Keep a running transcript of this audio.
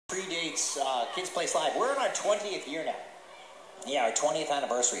Predates Kids Place Live. We're in our 20th year now. Yeah, our 20th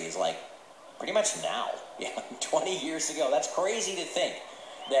anniversary is like pretty much now. Yeah, 20 years ago. That's crazy to think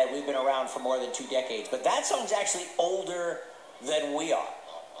that we've been around for more than 2 decades. But that song's actually older than we are.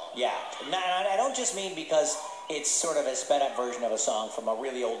 Yeah. Now, I don't just mean because it's sort of a sped up version of a song from a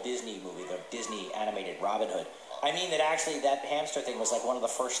really old Disney movie, the Disney animated Robin Hood. I mean that actually that hamster thing was like one of the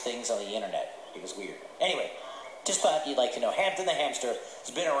first things on the internet. It was weird. Anyway, just thought you'd like to know. Hampton the Hamster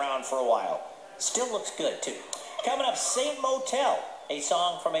has been around for a while. Still looks good, too. Coming up, Saint Motel, a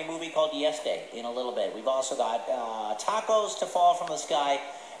song from a movie called Yes Day in a little bit. We've also got Tacos to Fall from the Sky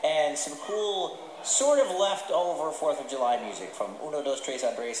and some cool sort of leftover 4th of July music from Uno, Dos, Tres,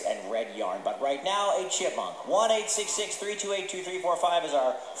 Andres, and Red Yarn. But right now, a chipmunk. 1-866-328-2345 is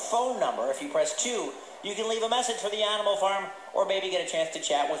our phone number. If you press 2, you can leave a message for the Animal Farm or maybe get a chance to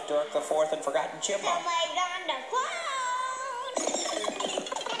chat with Dirk the Fourth and Forgotten Chipmunk.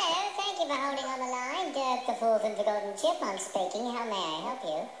 Hello, thank you for holding on the line. Dirk the Fourth and Forgotten Chipmunk speaking. How may I help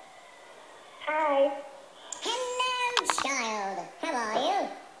you? Hi. Hello, child. How are you?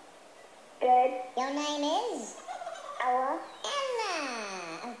 Good. Your name is? Ella.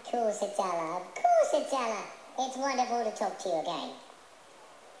 Ella. Of course it's Ella. Of course it's Ella. It's wonderful to talk to you again.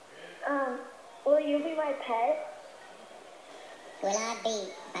 Will you be my pet? Will I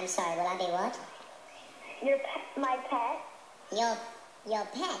be what? My pet? Your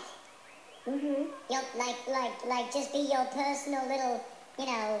pet? Mm-hmm. Like just be your personal little, is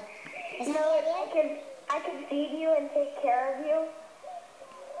that No, the idea? I could feed you and take care of you.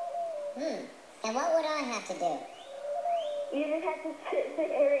 And what would I have to do? You just have to sit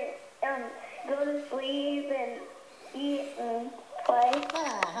there and go to sleep and eat and play.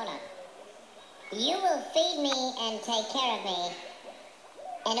 Hold on. You will feed me and take care of me,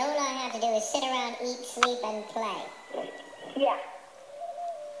 and all I have to do is sit around, eat, sleep, and play. Yeah.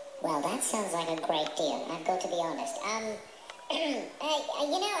 Well, that sounds like a great deal. I've got to be honest. I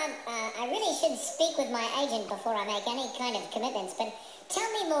really should speak with my agent before I make any kind of commitments. But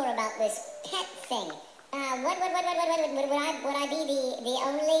tell me more about this pet thing. Would I be the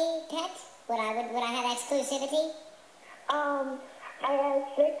only pet? Would I have exclusivity? I have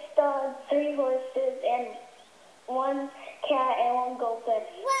 6 dogs, 3 horses, and 1 cat and 1 goldfish.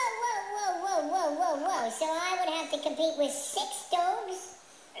 Whoa. So I would have to compete with 6 dogs?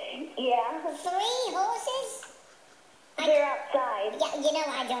 Yeah. 3 horses? They're outside.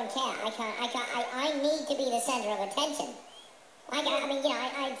 Yeah, I don't care. I need to be the center of attention. That's no.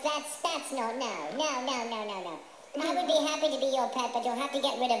 I would be happy to be your pet, but you'll have to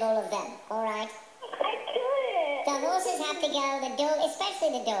get rid of all of them, all right? I could. The horses have to go,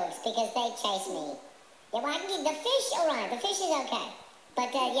 especially the dogs, because they chase me. Yeah, well, I can get the fish, all right, the fish is okay.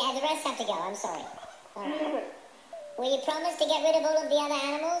 But, the rest have to go, I'm sorry. All right. Will you promise to get rid of all of the other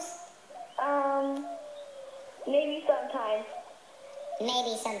animals? Maybe sometime.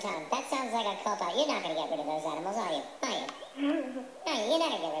 Maybe sometime. That sounds like a cop-out. You're not going to get rid of those animals, are you? No, you're not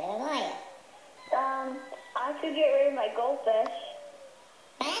going to get rid of them, are you? I could get rid of my goldfish.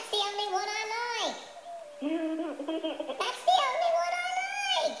 That's the only one I like. That's the only one I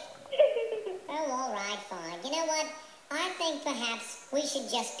like. Oh, all right, fine. You know what? I think perhaps we should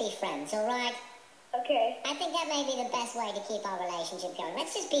just be friends, all right? Okay. I think that may be the best way to keep our relationship going.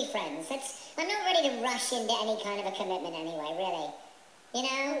 Let's just be friends. I'm not ready to rush into any kind of a commitment anyway, really.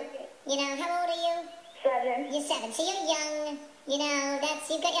 How old are you? 7. You're 7, so you're young.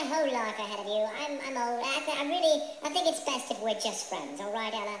 You've got your whole life ahead of you. I'm old. I think it's best if we're just friends, all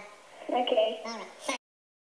right, Ella? Okay. All right.